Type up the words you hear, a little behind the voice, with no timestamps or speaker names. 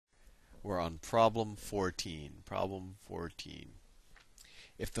We're on problem 14. Problem 14.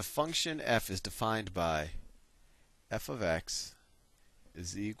 If the function f is defined by f of x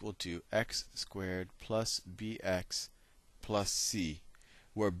is equal to x squared plus bx plus c,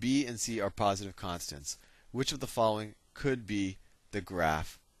 where b and c are positive constants, which of the following could be the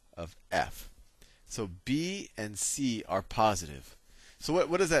graph of f? So b and c are positive. So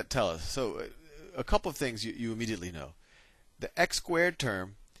what does that tell us? So a couple of things you immediately know. The x squared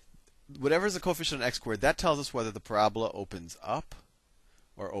term, whatever is the coefficient of x squared, that tells us whether the parabola opens up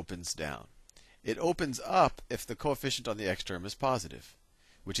or opens down. It opens up if the coefficient on the x term is positive,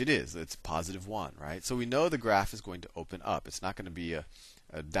 which it is. It's positive 1, right? So we know the graph is going to open up. It's not going to be a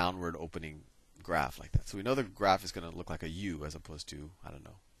downward opening graph like that. So we know the graph is going to look like a U as opposed to, I don't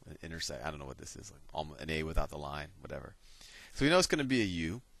know, an intersect. I don't know what this is, like an A without the line, whatever. So we know it's going to be a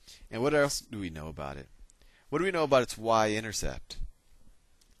U. And what else do we know about it? What do we know about its y-intercept?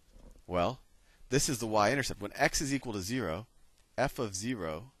 Well, this is the y-intercept. When x is equal to 0, f of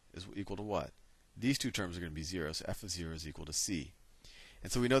 0 is equal to what? These two terms are going to be 0, so f of 0 is equal to c.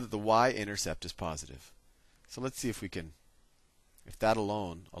 And so we know that the y-intercept is positive. So let's see if we can, if that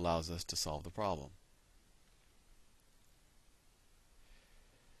alone allows us to solve the problem.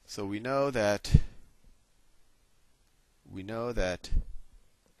 So we know that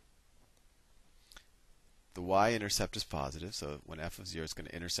the y-intercept is positive, so when f of 0 is going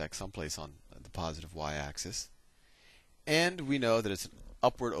to intersect someplace on the positive y-axis. And we know that it's an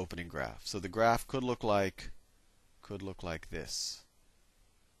upward opening graph. So the graph could look like this.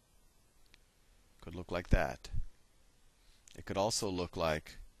 Could look like that. It could also look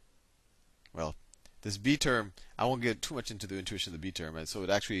like, well, this b term, I won't get too much into the intuition of the b term. So it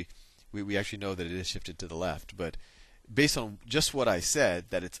actually, we actually know that it is shifted to the left. But based on just what I said,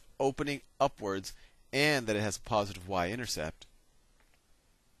 that it's opening upwards and that it has a positive y-intercept,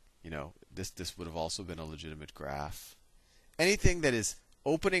 this would have also been a legitimate graph. Anything that is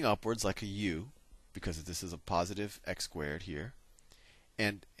opening upwards like a U, because this is a positive x squared here,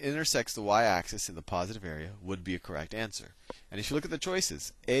 and intersects the y-axis in the positive area would be a correct answer. And if you look at the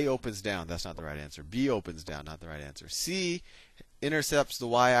choices, A opens down, that's not the right answer. B opens down, not the right answer. C intercepts the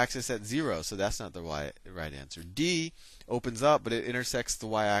y-axis at 0, so that's not the right answer. D opens up, but it intersects the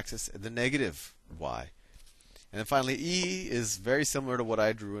y-axis at the negative y. And then finally, E is very similar to what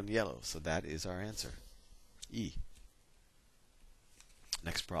I drew in yellow, so that is our answer. E.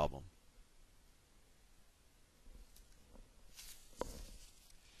 Next problem.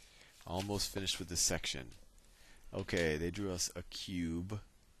 Almost finished with this section. Okay, they drew us a cube.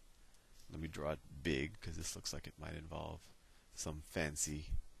 Let me draw it big because this looks like it might involve some fancy.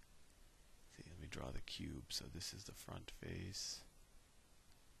 Let me draw the cube. So this is the front face.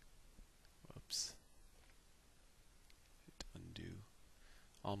 Whoops. Hit undo.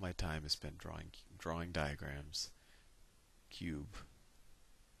 All my time is spent drawing diagrams. Cube.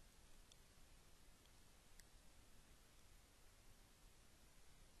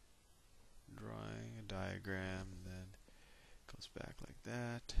 Drawing a diagram, and then it goes back like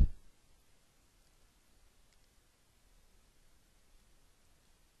that.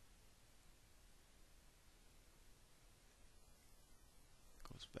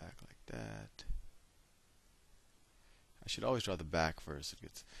 Goes back like that. I should always draw the back first. It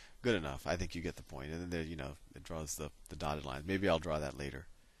gets good enough. I think you get the point. And then there, it draws the dotted line. Maybe I'll draw that later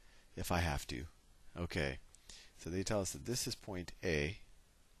if I have to. Okay. So they tell us that this is point A,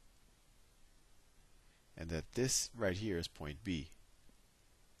 and that this right here is point B.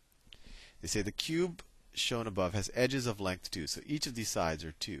 They say the cube shown above has edges of length 2. So each of these sides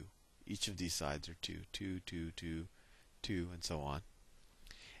are 2. Each of these sides are 2. 2, 2, 2, 2, and so on.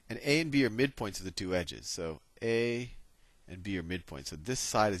 And A and B are midpoints of the two edges. So A and B are midpoints. So this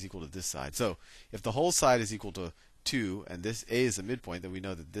side is equal to this side. So if the whole side is equal to 2, and this A is a midpoint, then we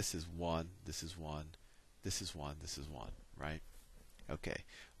know that this is 1, this is 1, this is 1, this is 1, right? Okay.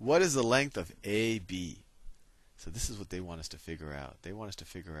 What is the length of AB? So this is what they want us to figure out. They want us to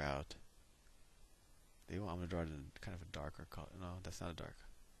figure out. I'm going to draw it in kind of a darker color. No, that's not a dark.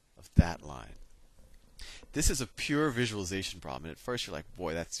 Of that line. This is a pure visualization problem. And at first you're like,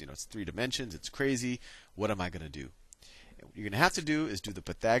 boy, that's it's 3 dimensions. It's crazy. What am I going to do? And what you're going to have to do is do the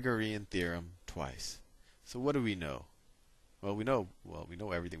Pythagorean theorem twice. So what do we know? Well, we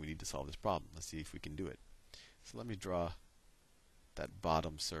know everything we need to solve this problem. Let's see if we can do it. So let me draw that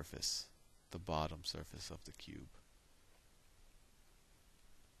bottom surface, the bottom surface of the cube.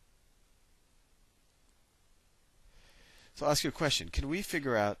 So I'll ask you a question. Can we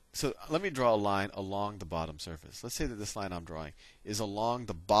figure out, so let me draw a line along the bottom surface. Let's say that this line I'm drawing is along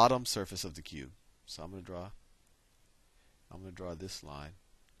the bottom surface of the cube. So I'm going to draw this line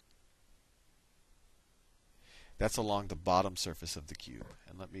That's along the bottom surface of the cube.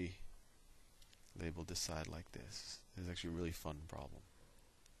 And let me label this side like this. This is actually a really fun problem.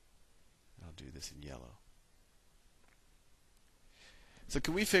 I'll do this in yellow. So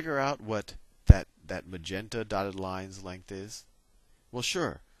can we figure out what that magenta dotted line's length is? Well,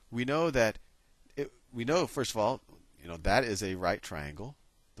 sure. We know that first of all, that is a right triangle,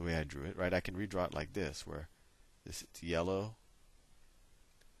 the way I drew it, right? I can redraw it like this, where this is yellow,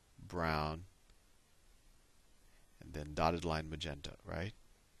 brown, and then dotted line magenta, right?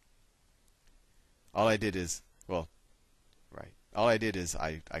 All I did is,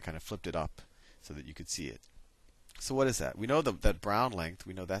 I kind of flipped it up so that you could see it. So what is that? We know that brown length,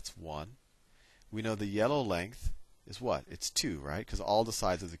 we know that's 1. We know the yellow length is what? It's 2, right? Because all the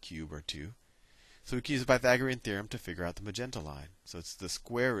sides of the cube are 2. So we can use the Pythagorean theorem to figure out the magenta line. So it's the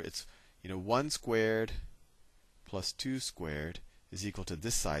square, 1 squared plus 2 squared is equal to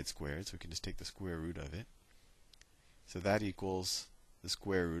this side squared. So we can just take the square root of it. So that equals the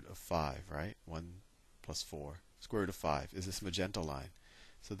square root of 5, right? 1 plus 4. Square root of 5 is this magenta line.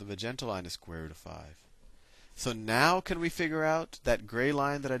 So the magenta line is square root of 5. So now can we figure out that gray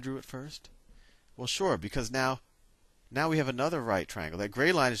line that I drew at first? Well, sure, because now we have another right triangle. That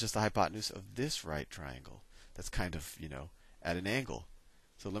gray line is just the hypotenuse of this right triangle. That's kind of, at an angle.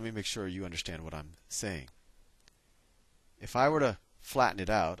 So let me make sure you understand what I'm saying. If I were to flatten it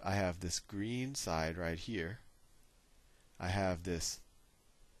out, I have this green side right here. I have this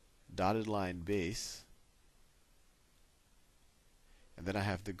dotted line base. And then I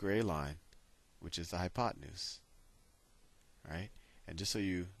have the gray line, which is the hypotenuse. Right? And just so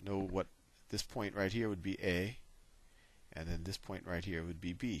you know what this point right here would be A, and then this point right here would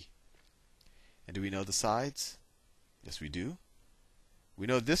be B. And do we know the sides? Yes, we do. We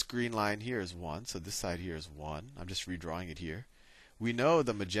know this green line here is 1, so this side here is 1. I'm just redrawing it here. We know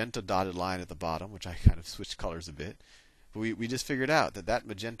the magenta dotted line at the bottom, which I kind of switched colors a bit. But we just figured out that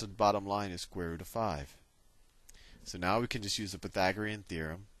magenta bottom line is square root of 5. So now we can just use the Pythagorean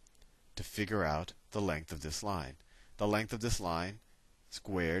theorem to figure out the length of this line. The length of this line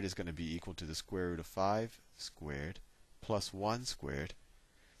squared is going to be equal to the square root of 5 squared plus 1 squared.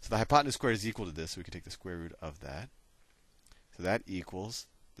 So the hypotenuse squared is equal to this, so we can take the square root of that. So that equals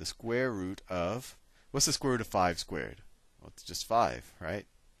the square root of, what's the square root of 5 squared? Well, it's just 5, right?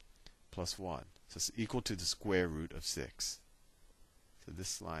 Plus 1. So it's equal to the square root of 6. So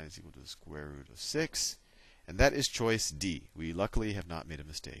this line is equal to the square root of 6. And that is choice D. We luckily have not made a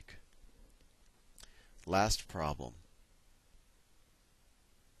mistake. Last problem.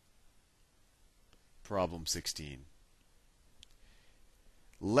 Problem 16.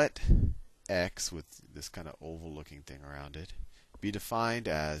 Let x, with this kind of oval looking thing around it, be defined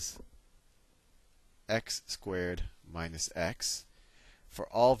as x squared minus x for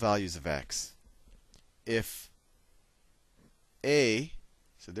all values of x. If a,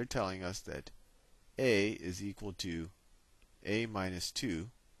 so they're telling us that a is equal to a minus 2,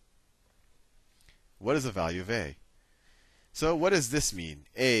 what is the value of a? So what does this mean?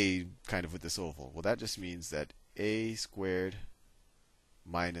 A kind of with this oval. Well, that just means that a squared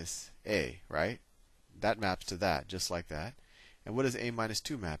minus a, right? That maps to that, just like that. And what does a minus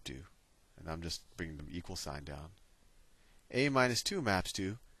 2 map to? And I'm just bringing the equal sign down. A minus 2 maps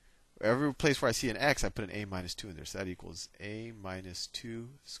to, every place where I see an x, I put an a minus 2 in there. So that equals a minus 2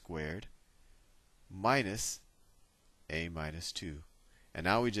 squared minus a minus 2. And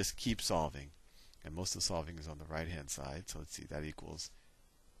now we just keep solving. And most of the solving is on the right hand side. So let's see, that equals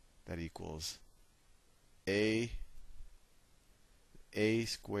a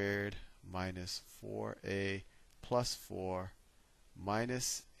squared minus 4a plus 4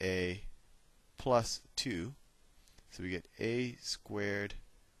 minus a plus 2. So we get a squared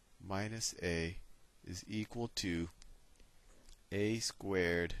minus a is equal to a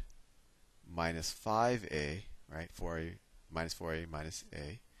squared minus 5a, right? 4a minus 4a minus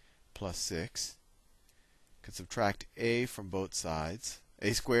a plus 6. Could subtract a from both sides,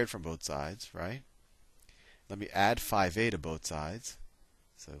 a squared from both sides, right? Let me add 5a to both sides.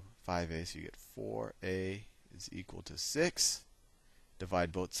 So 5a, so you get 4a is equal to 6.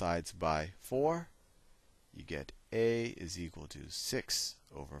 Divide both sides by 4. You get a is equal to 6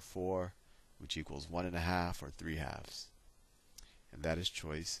 over 4, which equals 1.5 or 3/2. And that is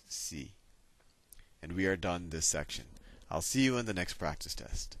choice C. And we are done this section. I'll see you in the next practice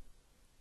test.